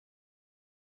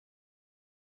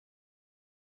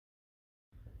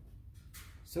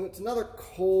So it's another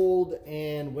cold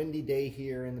and windy day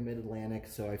here in the Mid-Atlantic,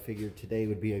 so I figured today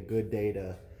would be a good day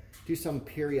to do some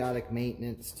periodic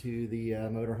maintenance to the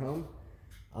motorhome.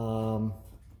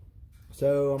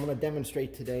 So I'm going to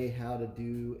demonstrate today how to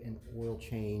do an oil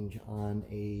change on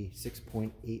a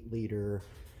 6.8 liter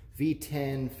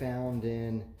V10 found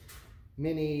in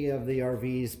many of the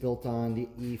RVs built on the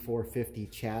E450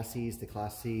 chassis, the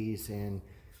Class Cs, and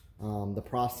the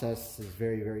process is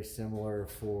very, very similar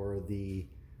for the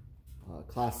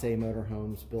Class A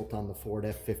motorhomes built on the Ford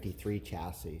F53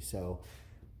 chassis. So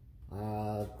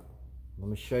let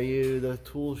me show you the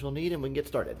tools you'll need and we can get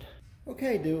started.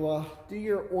 Okay, do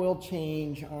your oil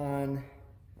change on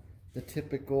the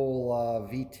typical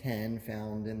V10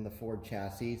 found in the Ford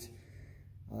chassis.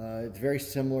 It's very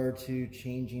similar to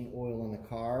changing oil in the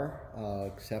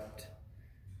car, except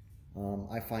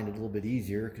I find it a little bit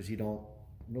easier because you don't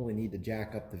really need to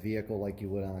jack up the vehicle like you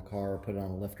would on a car or put it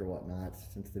on a lift or whatnot,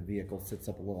 since the vehicle sits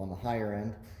up a little on the higher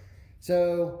end.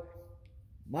 So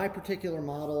my particular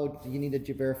model, you need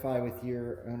to verify with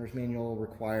your owner's manual,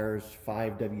 requires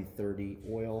 5W30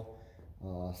 oil,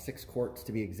 6 quarts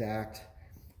to be exact.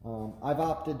 I've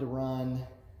opted to run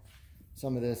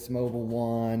some of this Mobil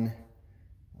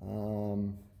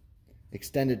 1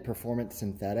 extended performance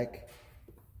synthetic.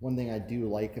 One thing I do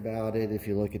like about it, if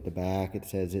you look at the back, it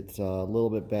says it's a little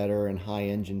bit better in high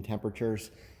engine temperatures.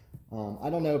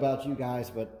 I don't know about you guys,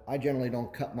 but I generally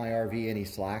don't cut my RV any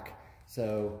slack.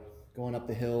 So going up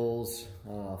the hills,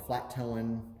 flat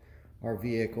towing our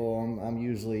vehicle, I'm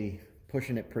usually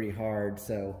pushing it pretty hard.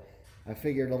 So I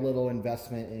figured a little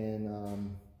investment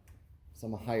in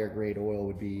some higher grade oil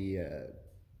would be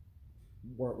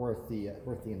worth the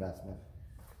investment.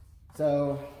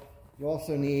 So you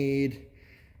also need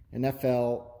an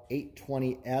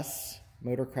FL820S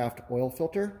Motorcraft oil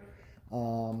filter.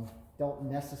 Don't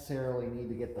necessarily need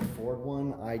to get the Ford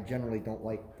one. I generally don't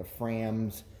like the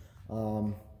Frams.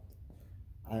 I'm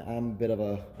a bit of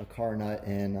a car nut,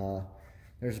 and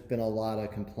there's been a lot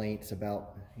of complaints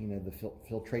about the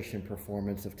filtration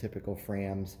performance of typical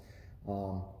Frams.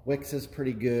 Wix is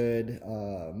pretty good.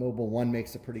 Mobil 1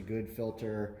 makes a pretty good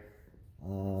filter.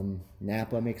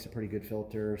 Napa makes a pretty good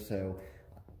filter. So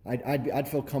I'd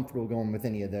feel comfortable going with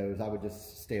any of those. I would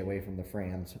just stay away from the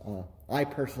Frams. I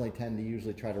personally tend to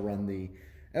usually try to run the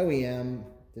OEM.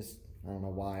 Just, I don't know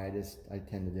why, I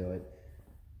tend to do it.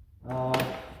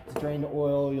 To drain the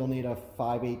oil, you'll need a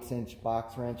 5/8 inch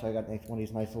box wrench. I got one of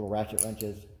these nice little ratchet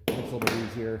wrenches. Makes it a little bit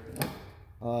easier.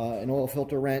 An oil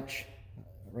filter wrench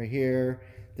right here.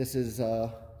 This is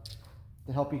to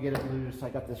help you get it loose.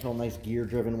 I got this real nice gear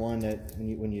driven one that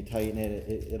when you tighten it,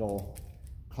 it'll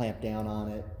clamp down on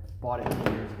it. Bought it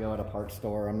 2 years ago at a parts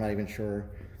store. I'm not even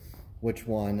sure which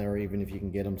one, or even if you can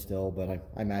get them still, but I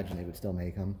imagine they would still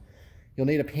make them. You'll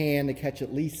need a pan to catch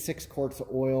at least 6 quarts of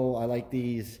oil. I like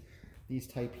these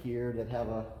type here that have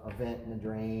a vent and a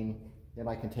drain. Then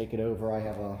I can take it over. I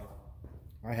have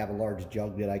a large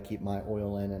jug that I keep my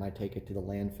oil in, and I take it to the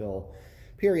landfill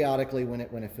periodically when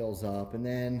it fills up. And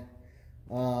then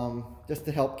just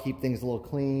to help keep things a little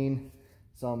clean,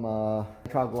 some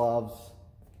trial gloves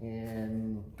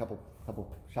and a couple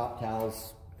shop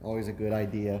towels, always a good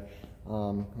idea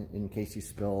in case you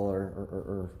spill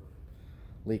or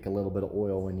leak a little bit of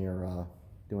oil when you're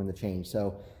doing the change.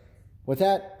 So with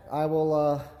that, I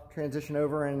will transition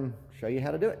over and show you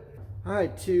how to do it. All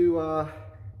right, to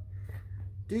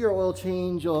do your oil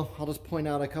change, I'll just point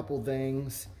out a couple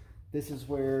things. This is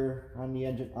where on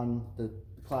the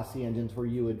Class C engines where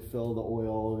you would fill the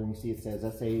oil, and you see it says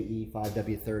SAE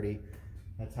 5W30.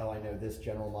 That's how I know this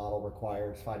general model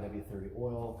requires 5W30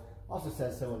 oil. Also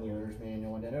says so in the owner's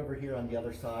manual. And then over here on the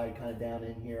other side, kind of down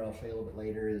in here, I'll show you a little bit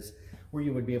later, is where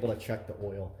you would be able to check the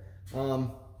oil.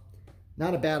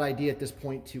 Not a bad idea at this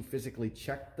point to physically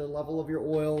check the level of your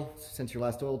oil. Since your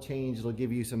last oil change, it'll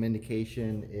give you some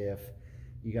indication if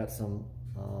you got some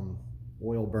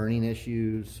oil burning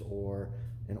issues or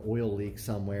an oil leak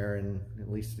somewhere, and at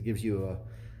least it gives you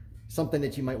something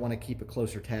that you might want to keep a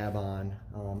closer tab on.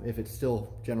 If it's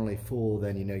still generally full,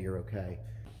 then you know you're okay.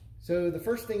 So the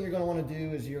first thing you're going to want to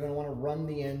do is you're going to want to run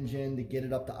the engine to get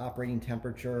it up to operating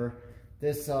temperature.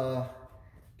 This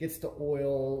gets the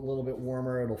oil a little bit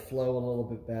warmer, it'll flow a little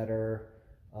bit better,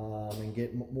 and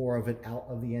get more of it out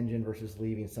of the engine versus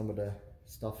leaving some of the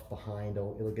stuff behind.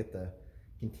 It'll get the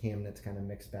contaminants kind of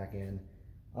mixed back in.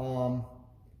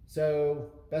 So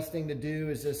best thing to do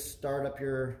is just start up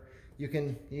you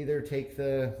can either take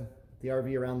the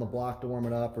RV around the block to warm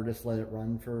it up, or just let it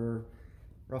run for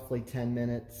roughly 10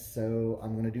 minutes. So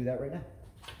I'm going to do that right now.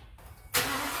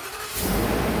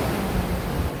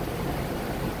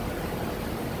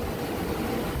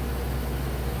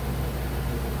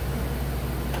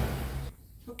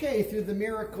 Okay, through the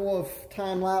miracle of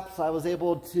time lapse, I was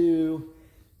able to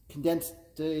condense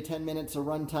the 10 minutes of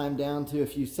runtime down to a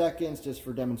few seconds just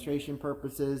for demonstration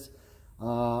purposes.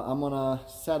 I'm gonna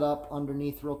set up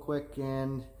underneath real quick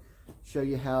and show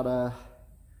you how to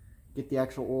get the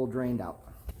actual oil drained out.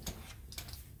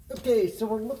 Okay, so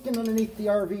we're looking underneath the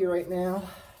RV right now.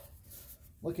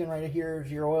 Looking right here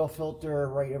is your oil filter.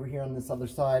 Right over here on this other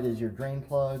side is your drain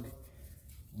plug.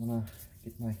 I'm gonna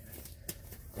get my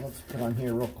gloves put on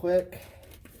here real quick.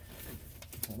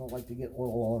 I don't like to get oil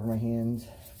all over my hands.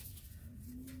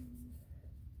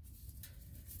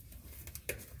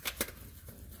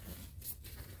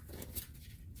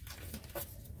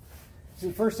 So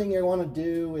the first thing you want to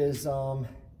do is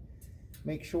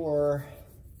make sure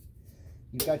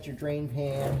you've got your drain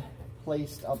pan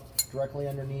placed up directly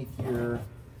underneath your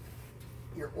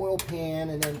oil pan,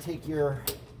 and then take your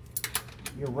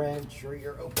wrench or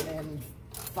your open end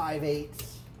 5/8,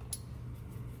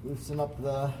 loosen up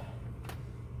the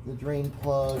drain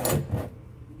plug. Keep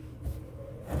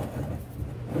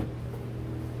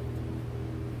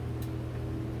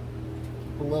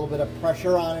a little bit of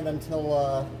pressure on it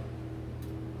until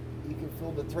you can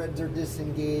feel the threads are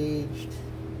disengaged.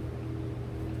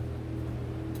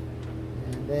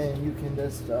 And then you can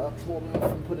just pull it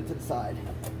off and put it to the side.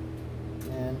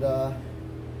 And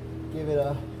give it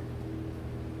a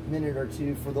minute or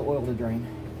two for the oil to drain.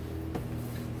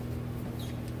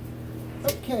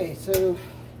 Okay, so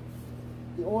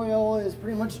the oil is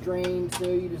pretty much drained, so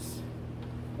you just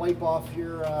wipe off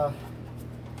your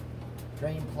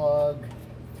drain plug,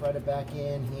 thread it back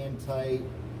in, hand tight.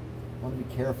 Want to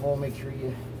be careful, make sure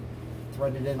you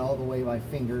thread it in all the way by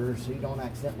finger so you don't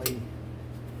accidentally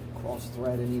cross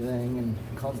thread anything and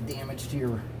cause damage to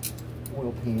your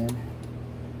oil pan.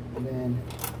 And then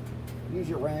use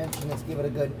your wrench and just give it a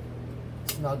good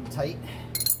snug tight.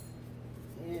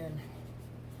 And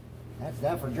that's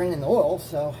that for draining the oil.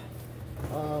 So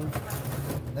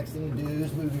next thing you do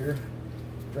is move your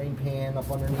drain pan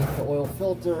up underneath the oil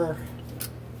filter.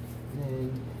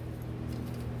 And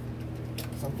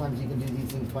sometimes you can do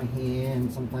these things by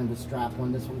hand, sometimes a strap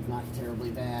one. This one's not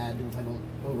terribly bad if I don't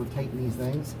over tighten these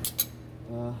things.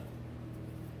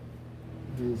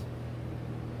 Just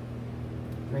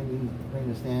drain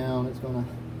this down. It's going to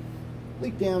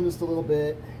leak down just a little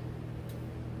bit.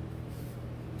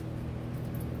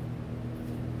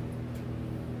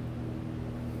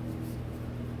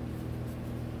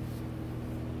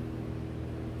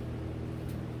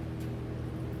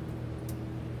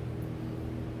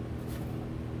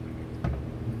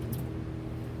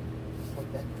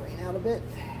 Out a bit.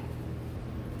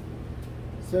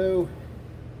 So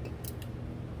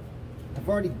I've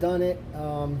already done it.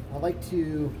 I like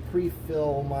to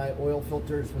pre-fill my oil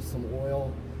filters with some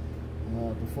oil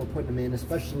before putting them in,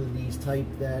 especially these type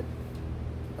that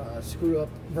screw up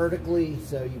vertically,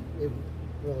 so you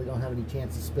really don't have any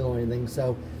chance to spill anything.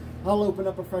 So I'll open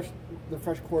up the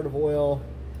fresh quart of oil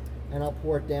and I'll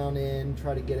pour it down in,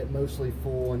 try to get it mostly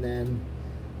full, and then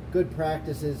good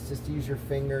practice is just to use your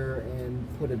finger and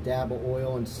put a dab of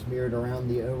oil and smear it around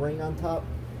the O-ring on top.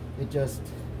 It just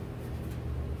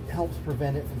helps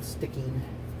prevent it from sticking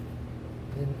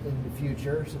in the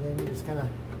future. So then you just kind of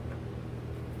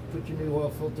put your new oil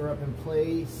filter up in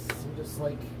place, and just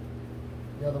like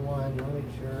the other one, you want to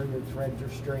make sure your threads are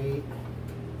straight.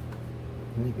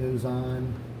 And it goes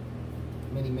on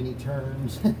many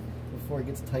turns before it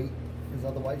gets tight, because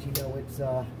otherwise you know it's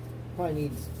probably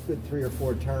needs good 3 or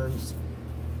 4 turns,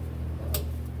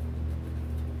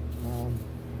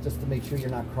 just to make sure you're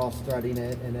not cross-threading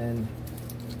it. And then,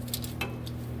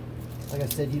 like I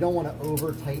said, you don't want to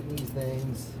over-tighten these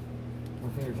things. My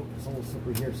finger's a little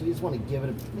slippery here, so you just want to give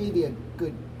it maybe a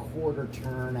good quarter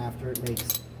turn after it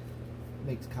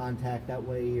makes contact. That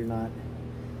way you're not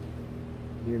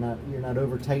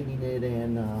over-tightening it,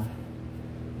 and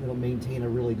it'll maintain a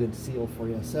really good seal for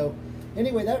you. So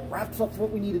anyway, that wraps up what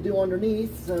we need to do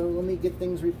underneath. So let me get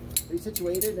things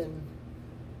resituated and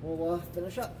we'll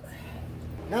finish up.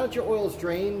 Now that your oil is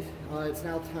drained, it's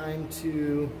now time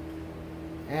to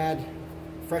add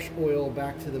fresh oil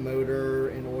back to the motor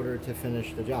in order to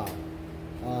finish the job.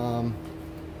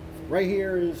 Right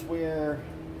here is where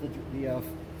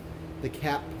the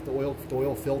cap, the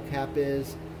oil fill cap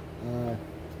is.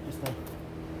 Just a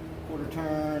quarter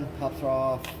turn, pops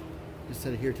off. Just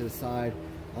set it here to the side.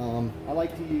 I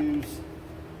like to use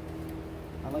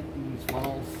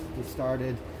funnels to get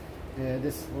started.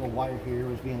 This little wire here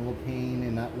was being a little pain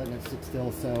and not letting it sit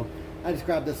still, so I just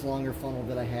grabbed this longer funnel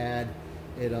that I had.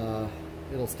 It'll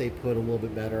stay put a little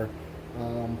bit better.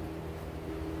 So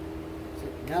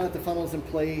now that the funnel's in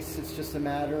place, it's just a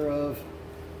matter of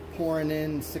pouring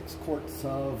in 6 quarts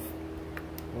of,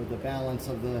 or the balance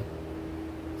of the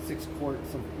 6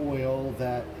 quarts of oil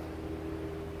that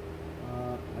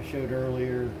I showed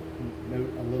earlier. Note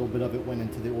a little bit of it went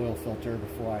into the oil filter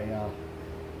before I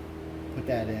put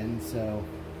that in, so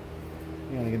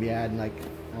you're only going to be adding like,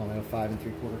 I don't know, 5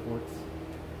 3/4 quarts.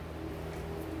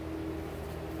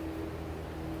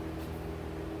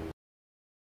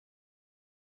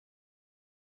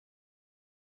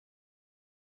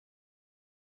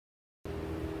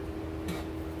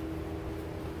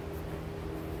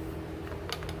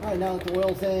 Alright, now that the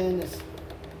oil's in,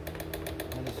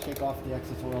 I just shake off the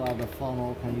excess oil out of the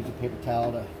funnel, kind of use a paper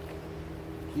towel to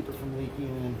keep it from leaking,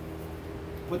 and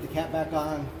put the cap back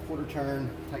on, quarter turn,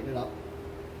 tighten it up.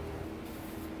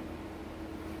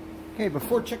 Okay,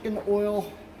 before checking the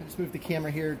oil, I just moved the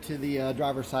camera here to the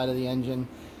driver's side of the engine.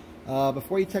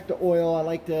 Before you check the oil, I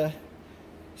like to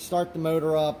start the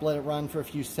motor up, let it run for a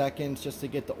few seconds just to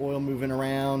get the oil moving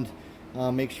around.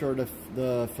 Make sure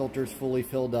the filter's fully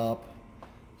filled up.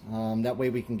 That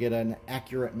way we can get an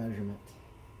accurate measurement.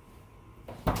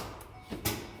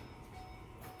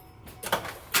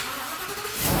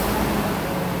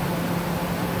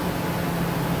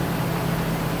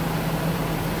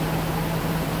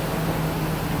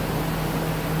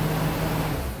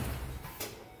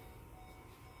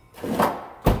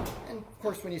 And of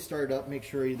course, when you start it up, make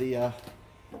sure the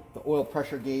oil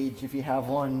pressure gauge, if you have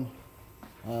one,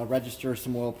 register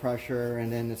some oil pressure,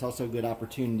 and then it's also a good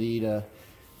opportunity to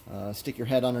stick your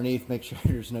head underneath, make sure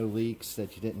there's no leaks,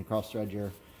 that you didn't cross-thread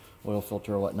your oil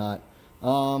filter or whatnot.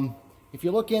 If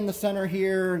you look in the center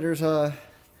here, there's a,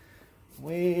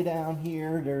 way down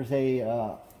here, there's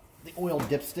a the oil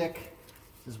dipstick.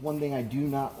 This is one thing I do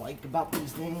not like about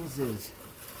these things, is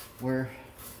where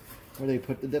they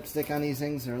put the dipstick on these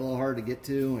things. They're a little hard to get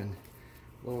to and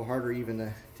a little harder even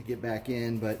to get back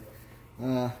in, but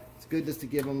it's good just to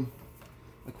give them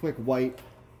a quick wipe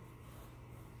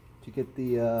to get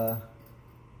the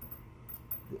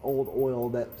old oil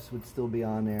that would still be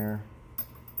on there.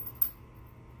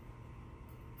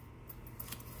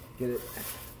 Get it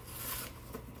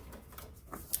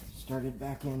started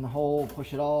back in the hole,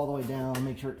 push it all the way down,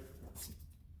 make sure it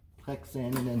clicks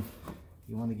in, and then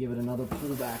you want to give it another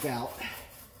pull back out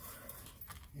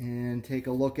and take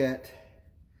a look at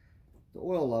the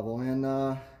oil level. And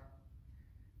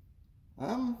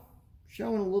I'm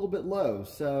showing a little bit low,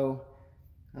 so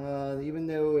even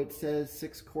though it says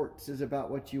 6 quarts is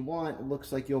about what you want, it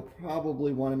looks like you'll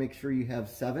probably want to make sure you have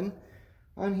 7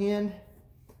 on hand.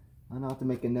 I'll have to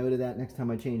make a note of that next time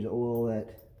I change the oil, that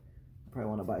I probably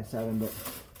want to buy 7, but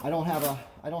I don't have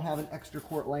an extra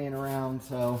quart laying around,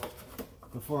 so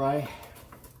before I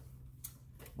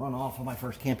run off on my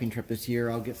first camping trip this year,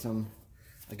 I'll get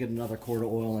another quart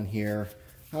of oil in here.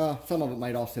 Some of it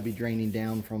might also be draining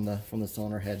down from the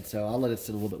cylinder head, so I'll let it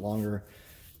sit a little bit longer,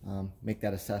 make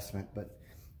that assessment,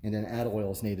 and then add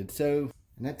oil as needed. So,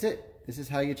 and that's it. This is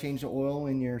how you change the oil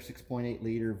in your 6.8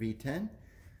 liter V10.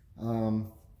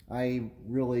 I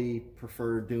really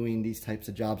prefer doing these types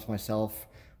of jobs myself.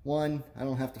 1, I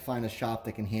don't have to find a shop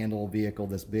that can handle a vehicle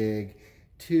this big.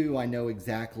 2, I know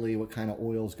exactly what kind of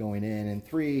oil is going in. And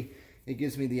 3, it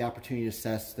gives me the opportunity to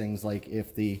assess things like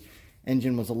if the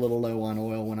engine was a little low on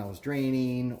oil when I was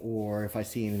draining, or if I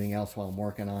see anything else while I'm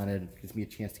working on it. It gives me a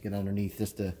chance to get underneath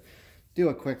just to do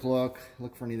a quick look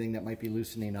for anything that might be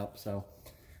loosening up. So,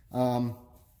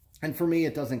 and for me,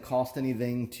 it doesn't cost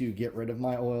anything to get rid of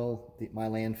my oil. My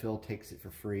landfill takes it for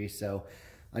free, so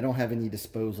I don't have any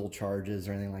disposal charges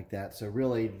or anything like that. So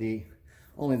really, the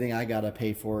only thing I gotta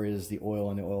pay for is the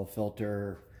oil and the oil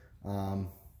filter.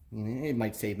 It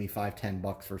might save me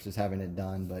 $5–10 versus having it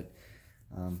done, but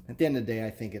at the end of the day, I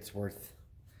think it's worth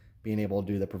being able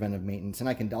to do the preventive maintenance, and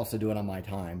I can also do it on my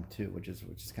time too, which is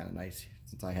kind of nice,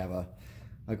 since I have a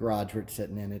garage where it's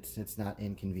sitting in. It's not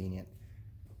inconvenient.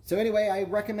 So anyway, I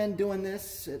recommend doing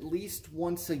this at least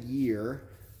once a year.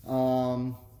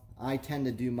 I tend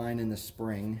to do mine in the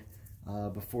spring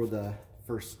before the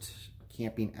first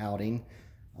camping outing.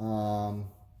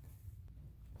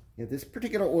 This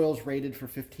particular oil is rated for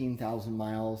 15,000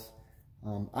 miles.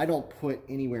 I don't put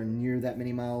anywhere near that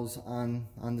many miles on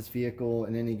this vehicle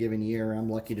in any given year. I'm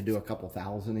lucky to do a couple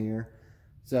thousand a year.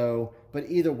 So, but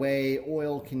either way,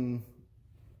 oil can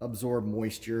absorb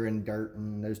moisture and dirt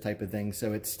and those type of things.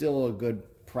 So it's still a good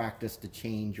practice to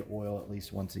change oil at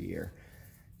least once a year.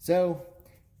 So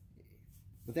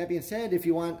with that being said, if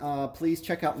you want, please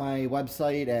check out my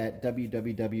website at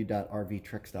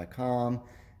www.rvtricks.com.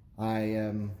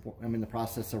 I'm in the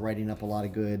process of writing up a lot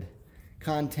of good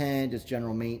content, just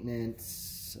general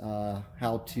maintenance,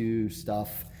 how-to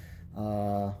stuff,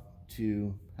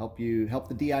 to help the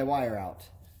DIYer out.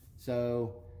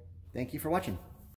 So thank you for watching.